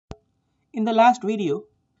In the last video,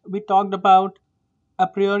 we talked about a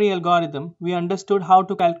priori algorithm. We understood how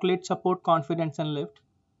to calculate support, confidence, and lift.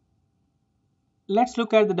 Let's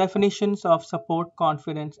look at the definitions of support,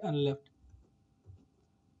 confidence, and lift.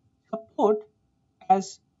 Support,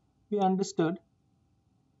 as we understood,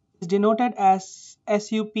 is denoted as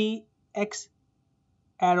SUP X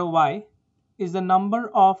arrow Y is the number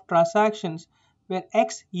of transactions where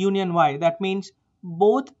X union Y. That means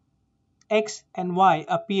both X and Y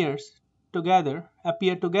appear together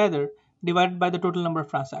divided by the total number of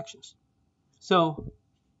transactions. So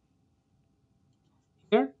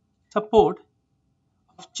here support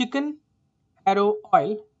of chicken and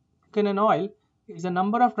oil is the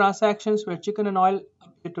number of transactions where chicken and oil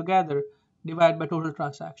appear together divided by total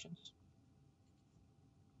transactions.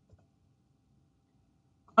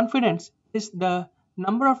 Confidence is the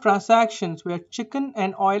number of transactions where chicken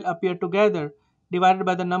and oil appear together divided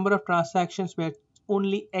by the number of transactions where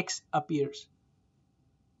only X appears.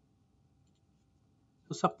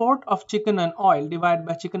 So support of chicken and oil divided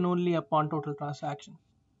by chicken only upon total transaction.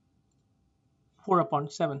 4 upon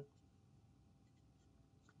 7.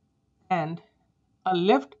 And a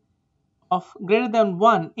lift of greater than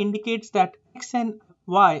 1 indicates that X and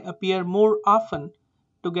Y appear more often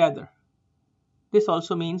together. This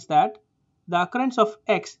also means that the occurrence of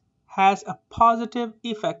X has a positive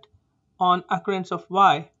effect on occurrence of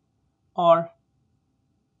Y, or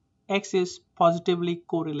X is positively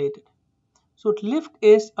correlated. So lift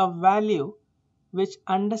is a value which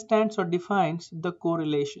understands or defines the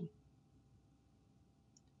correlation.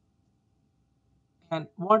 And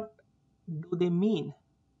what do they mean?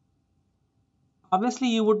 Obviously,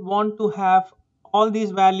 you would want to have all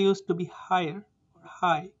these values to be higher or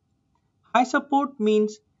high. High support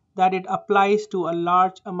means that it applies to a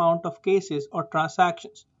large amount of cases or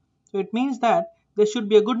transactions. So it means that there should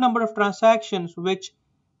be a good number of transactions which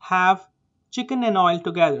have chicken and oil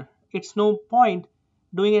together. It's no point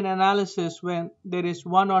doing an analysis when there is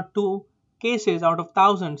 1 or 2 cases out of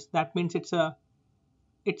thousands. That means it's a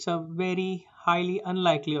very highly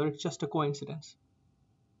unlikely, or it's just a coincidence.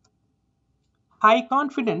 High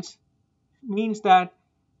confidence means that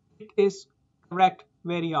it is correct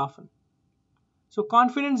very often. So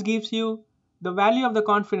confidence gives you the value of the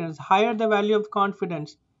confidence. Higher the value of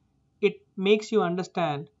confidence, it makes you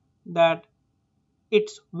understand that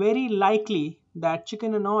it's very likely that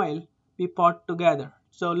chicken and oil be put together.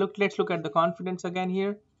 So let's look at the confidence again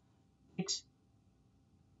here. It's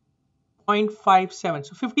 0.57.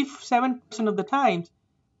 So 57% of the times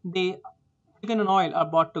the chicken and oil are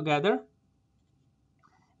bought together.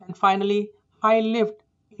 And finally, high lift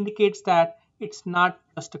indicates that it's not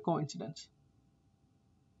just a coincidence.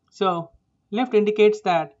 So lift indicates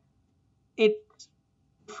that if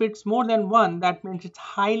it's more than 1, that means it's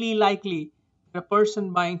highly likely that a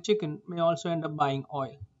person buying chicken may also end up buying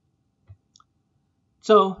oil.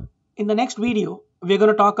 So in the next video, we're going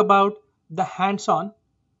to talk about the hands-on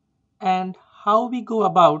and how we go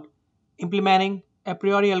about implementing a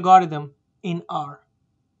priori algorithm in R.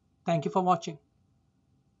 Thank you for watching.